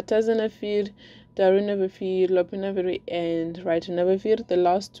is atazanafir, darunavir, lopinavir, and ritonavir. The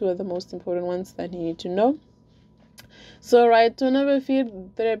last two are the most important ones that you need to know. So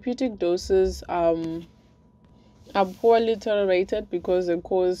ritonavir therapeutic doses are poorly tolerated because they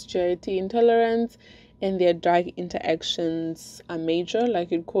cause GIT intolerance, and their drug interactions are major,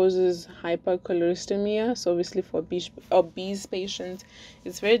 like it causes hypercholesteremia. So obviously for obese patients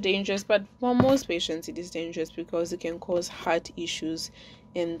it's very dangerous, but for most patients it is dangerous because it can cause heart issues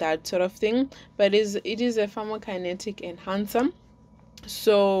and that sort of thing. But it is a pharmacokinetic enhancer,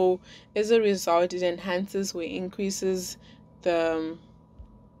 so as a result it enhances or increases the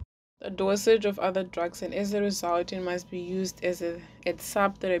dosage of other drugs, and as a result it must be used at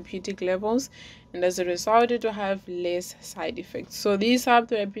subtherapeutic levels, and as a result it will have less side effects. So these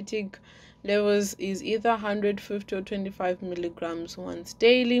subtherapeutic levels is either 150 or 25 milligrams once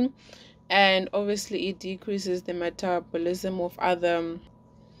daily, and obviously it decreases the metabolism of other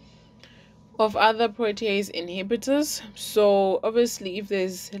protease inhibitors. So obviously if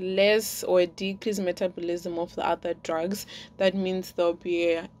there's less or a decreased metabolism of the other drugs, that means there'll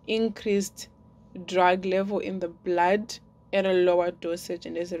be an increased drug level in the blood at a lower dosage,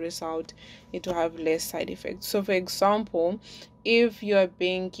 and as a result it will have less side effects. So for example, if you are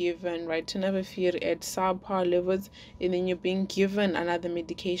being given ritonavir at subpar levels, and then you're being given another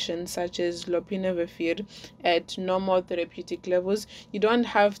medication such as lopinavir at normal therapeutic levels, you don't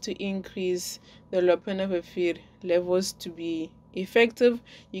have to increase the lopinavir levels to be effective.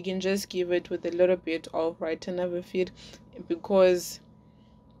 You can just give it with a little bit of ritonavir because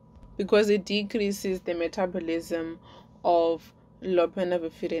it decreases the metabolism of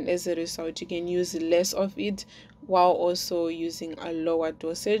lopinavir, and as a result you can use less of it while also using a lower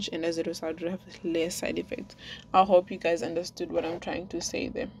dosage, and as a result you have less side effects. I hope you guys understood what I'm trying to say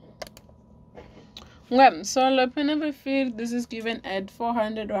there. Okay, so lopinavir, this is given at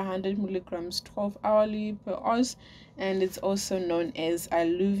 400 or 100 milligrams 12 hourly per ounce, and it's also known as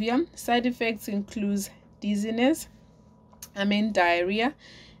Alluvia. Side effects include dizziness, diarrhea,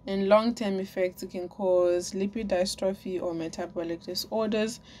 and long-term effects, it can cause lipid dystrophy or metabolic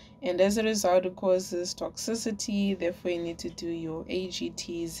disorders, and as a result it causes toxicity. Therefore you need to do your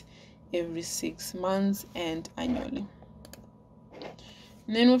AGTs every 6 months and annually.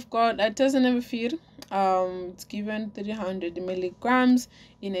 And then we've got atazanavir. It's given 300 milligrams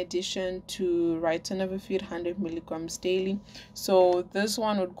in addition to ritonavir 100 milligrams daily. So this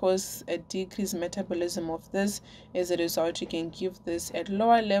one would cause a decreased metabolism of this. As a result, you can give this at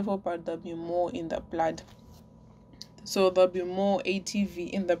lower level, but there'll be more in the blood. So there'll be more ATV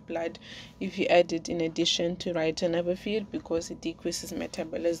in the blood if you add it in addition to ritonavir, because it decreases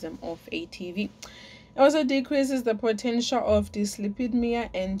metabolism of ATV. It also decreases the potential of dyslipidemia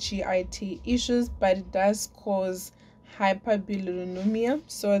and GIT issues, but it does cause hyperbilirubinemia.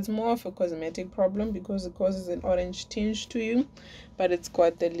 So it's more of a cosmetic problem because it causes an orange tinge to you, but it's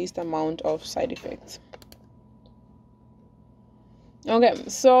got the least amount of side effects. Okay,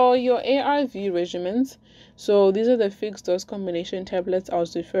 so your ARV regimens. So these are the fixed dose combination tablets I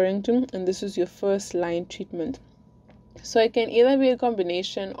was referring to, and this is your first line treatment. So it can either be a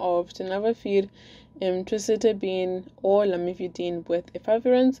combination of tenofovir, emtricitabine, or lamivudine with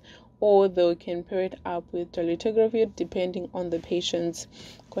efavirenz, or they can pair it up with dolutegravir depending on the patient's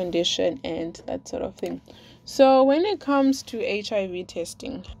condition and that sort of thing. So when it comes to HIV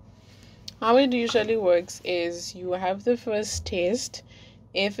testing, how it usually works is you have the first test.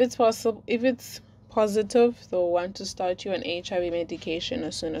 If it's positive, they'll want to start you on HIV medication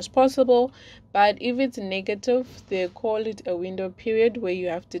as soon as possible. But if it's negative, they call it a window period where you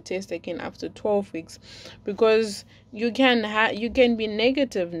have to test again after 12 weeks, because you can be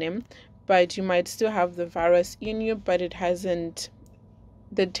negative now, but you might still have the virus in you, but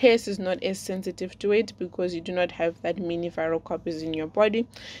the test is not as sensitive to it because you do not have that many viral copies in your body,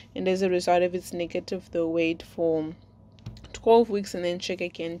 and as a result, if it's negative, they'll wait for 12 weeks and then check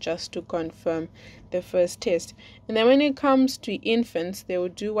again just to confirm the first test. And then when it comes to infants, they will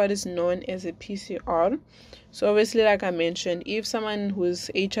do what is known as a PCR. So obviously, like I mentioned, if someone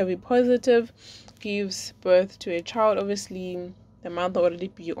who's HIV positive gives birth to a child, obviously the mother already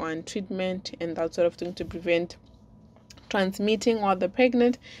be on treatment and that sort of thing to prevent transmitting while they're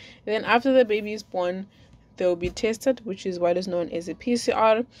pregnant. And then after the baby is born, they'll be tested, which is what is known as a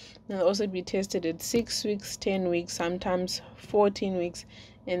PCR. And they'll also be tested at 6 weeks, 10 weeks, sometimes 14 weeks,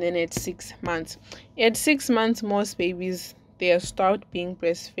 and then at 6 months. At 6 months, most babies, they start being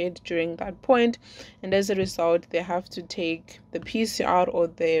breastfed during that point, and as a result, they have to take the PCR or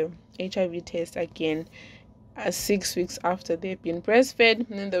the HIV test again 6 weeks after they've been breastfed,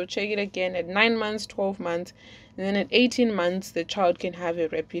 and then they'll check it again at 9 months, 12 months, and then at 18 months the child can have a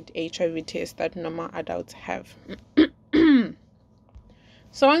rapid HIV test that normal adults have.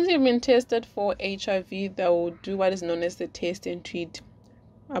 So once you've been tested for HIV, they will do what is known as the test and treat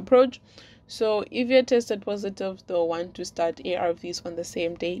approach. So if you're tested positive, they'll want to start ARVs on the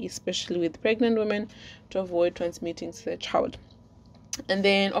same day, especially with pregnant women, to avoid transmitting to the child. And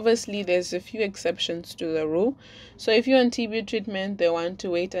then obviously there's a few exceptions to the rule. So if you're on TB treatment, they want to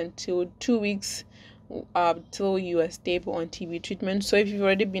wait until 2 weeks till you are stable on TB treatment. So if you've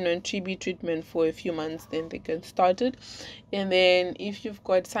already been on TB treatment for a few months, then they can start it. And then if you've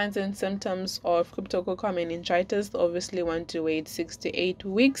got signs and symptoms of cryptococcal meningitis, they obviously want to wait 6 to 8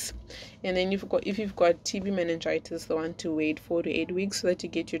 weeks. And then if you've got TB meningitis, they want to wait 4 to 8 weeks so that you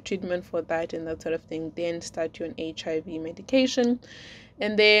get your treatment for that and that sort of thing. Then start you on HIV medication.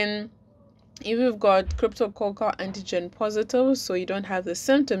 And then if you've got cryptococcal antigen positive, so you don't have the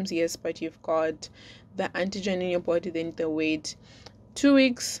symptoms, yes, but you've got the antigen in your body, then they wait 2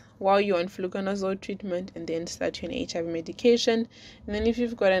 weeks while you're on fluconazole treatment and then start your HIV medication. And then if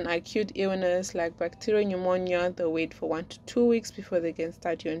you've got an acute illness like bacterial pneumonia, they'll wait for 1 to 2 weeks before they can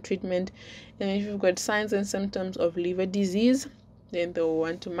start you on treatment. And if you've got signs and symptoms of liver disease, then they'll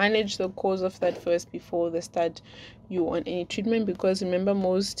want to manage the cause of that first before they start you on any treatment, because remember,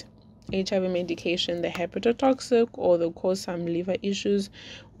 most HIV medication, they're hepatotoxic, or they'll cause some liver issues,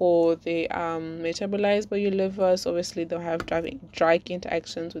 or they are metabolized by your liver, so obviously they'll have drug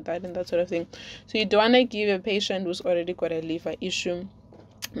interactions with that and that sort of thing. So you don't want to give a patient who's already got a liver issue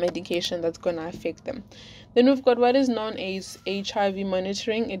medication that's going to affect them. Then we've got what is known as HIV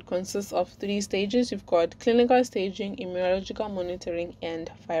monitoring. It consists of 3 stages. You've got clinical staging, immunological monitoring,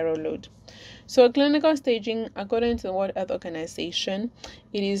 and viral load. So clinical staging, according to the World Health Organization,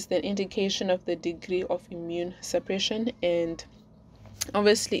 it is the indication of the degree of immune suppression. And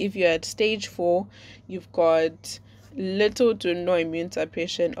obviously if you're at stage 4, you've got little to no immune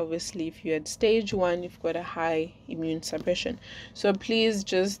suppression. Obviously, if you're at stage 1, you've got a high immune suppression. So please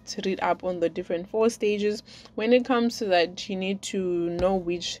just read up on the different 4 stages. When it comes to that, you need to know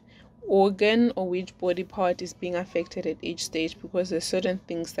which organ or which body part is being affected at each stage, because there's certain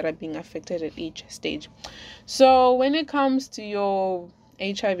things that are being affected at each stage. So when it comes to your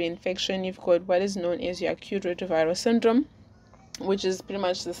HIV infection, you've got what is known as your acute retroviral syndrome, which is pretty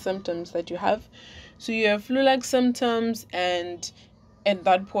much the symptoms that you have. So you have flu-like symptoms, and at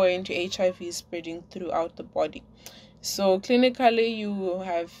that point your HIV is spreading throughout the body. So clinically, you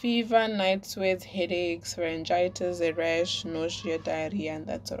have fever, night sweats, headaches, laryngitis, a rash, nausea, diarrhea, and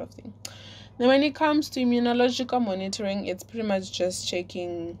that sort of thing. Now, when it comes to immunological monitoring, it's pretty much just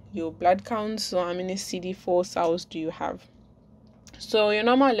checking your blood counts. So how many CD4 cells do you have? So your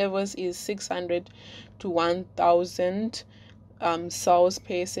normal levels is 600 to 1000 cells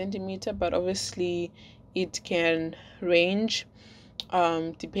per centimeter, but obviously it can range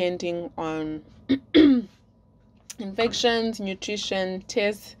depending on infections, nutrition,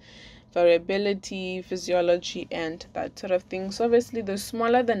 tests, variability, physiology, and that sort of thing. So obviously the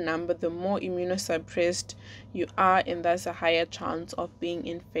smaller the number, the more immunosuppressed you are, and that's a higher chance of being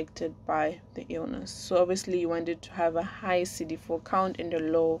infected by the illness. So obviously you wanted to have a high CD4 count and a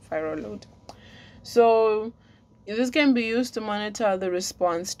low viral load. So this can be used to monitor the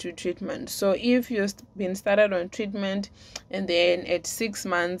response to treatment. So if you've been started on treatment and then at 6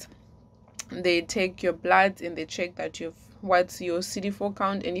 months they take your blood and they check that what's your CD4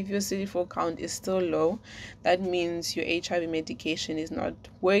 count, and if your CD4 count is still low, that means your HIV medication is not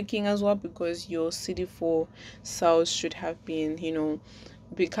working as well, because your CD4 cells should have been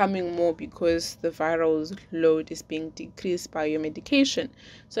becoming more, because the viral load is being decreased by your medication.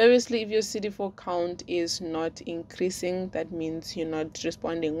 So obviously if your CD4 count is not increasing, that means you're not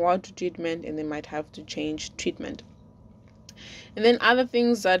responding well to treatment, and they might have to change treatment. And then other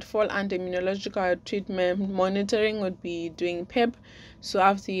things that fall under immunological treatment monitoring would be doing PEP. So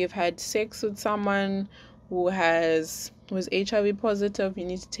after you've had sex with someone who was HIV positive, you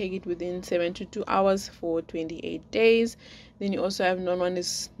need to take it within 72 hours for 28 days. Then you also have one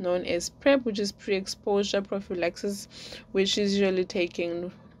is known as PrEP, which is pre-exposure prophylaxis, which is usually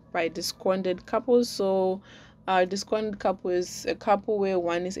taken by discordant couples. So discordant couple is a couple where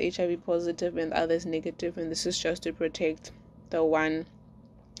one is HIV positive and the other is negative, and this is just to protect the one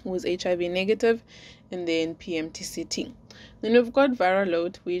who is HIV negative, and then PMTCT. Then we've got viral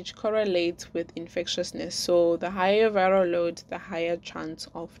load, which correlates with infectiousness. So the higher viral load, the higher chance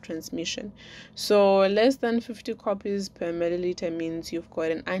of transmission. So less than 50 copies per milliliter means you've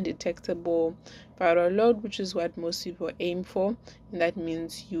got an undetectable viral load, which is what most people aim for, and that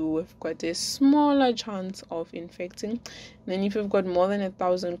means you've got a smaller chance of infecting. And then if you've got more than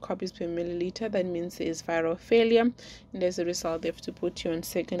 1,000 copies per milliliter, that means there is viral failure, and as a result they have to put you on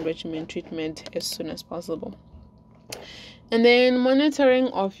second regimen treatment as soon as possible. And then monitoring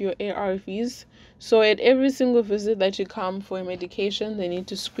of your ARVs. So at every single visit that you come for a medication, they need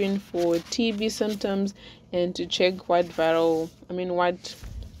to screen for TB symptoms and to check what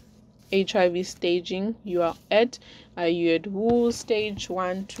HIV staging you are at. Are you at WHO stage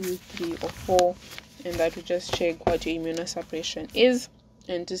 1, 2, 3, or 4? And that will just check what your immunosuppression is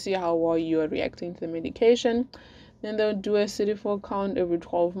and to see how well you are reacting to the medication. Then they'll do a CD4 count every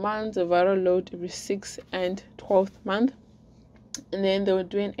 12 months, a viral load every 6th and 12th month. And then they will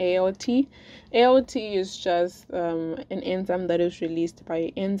do an ALT. ALT is just an enzyme that is released by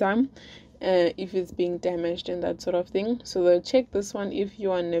an enzyme if it's being damaged and that sort of thing. So they'll check this one if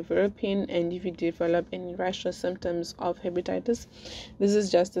you are on nevirapine and if you develop any rash or symptoms of hepatitis. This is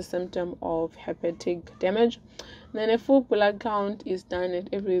just a symptom of hepatic damage. And then a full blood count is done at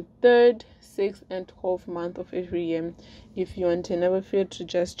every 3rd, 6th, and 12th month of every year if you're on tenofovir, to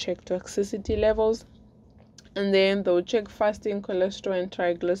just check toxicity levels. And then they'll check fasting cholesterol and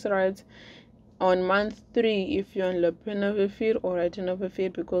triglycerides on month 3 if you're on lopinavir or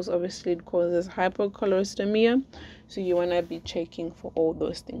ritonavir, because obviously it causes hypercholesteremia, so you want to be checking for all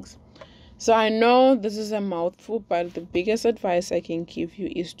those things. So I know this is a mouthful, but the biggest advice I can give you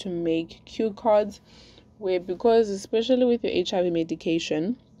is to make cue cards, because especially with your HIV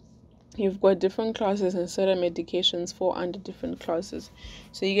medication, you've got different classes and certain medications fall under different classes.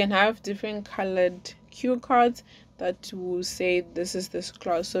 So you can have different colored cue cards that will say this is this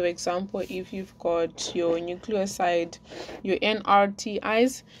class. So for example, if you've got your nucleoside, your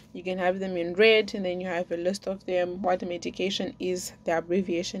NRTIs, you can have them in red, and then you have a list of them, what the medication is, the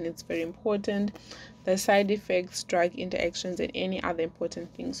abbreviation, it's very important, the side effects, drug interactions, and any other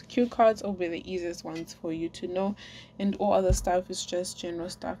important things. Cue cards will be the easiest ones for you to know, and all other stuff is just general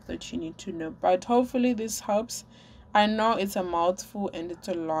stuff that you need to know. But hopefully this helps. I know it's a mouthful and it's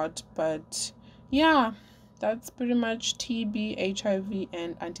a lot, but yeah, that's pretty much TB, HIV,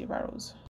 and antivirals.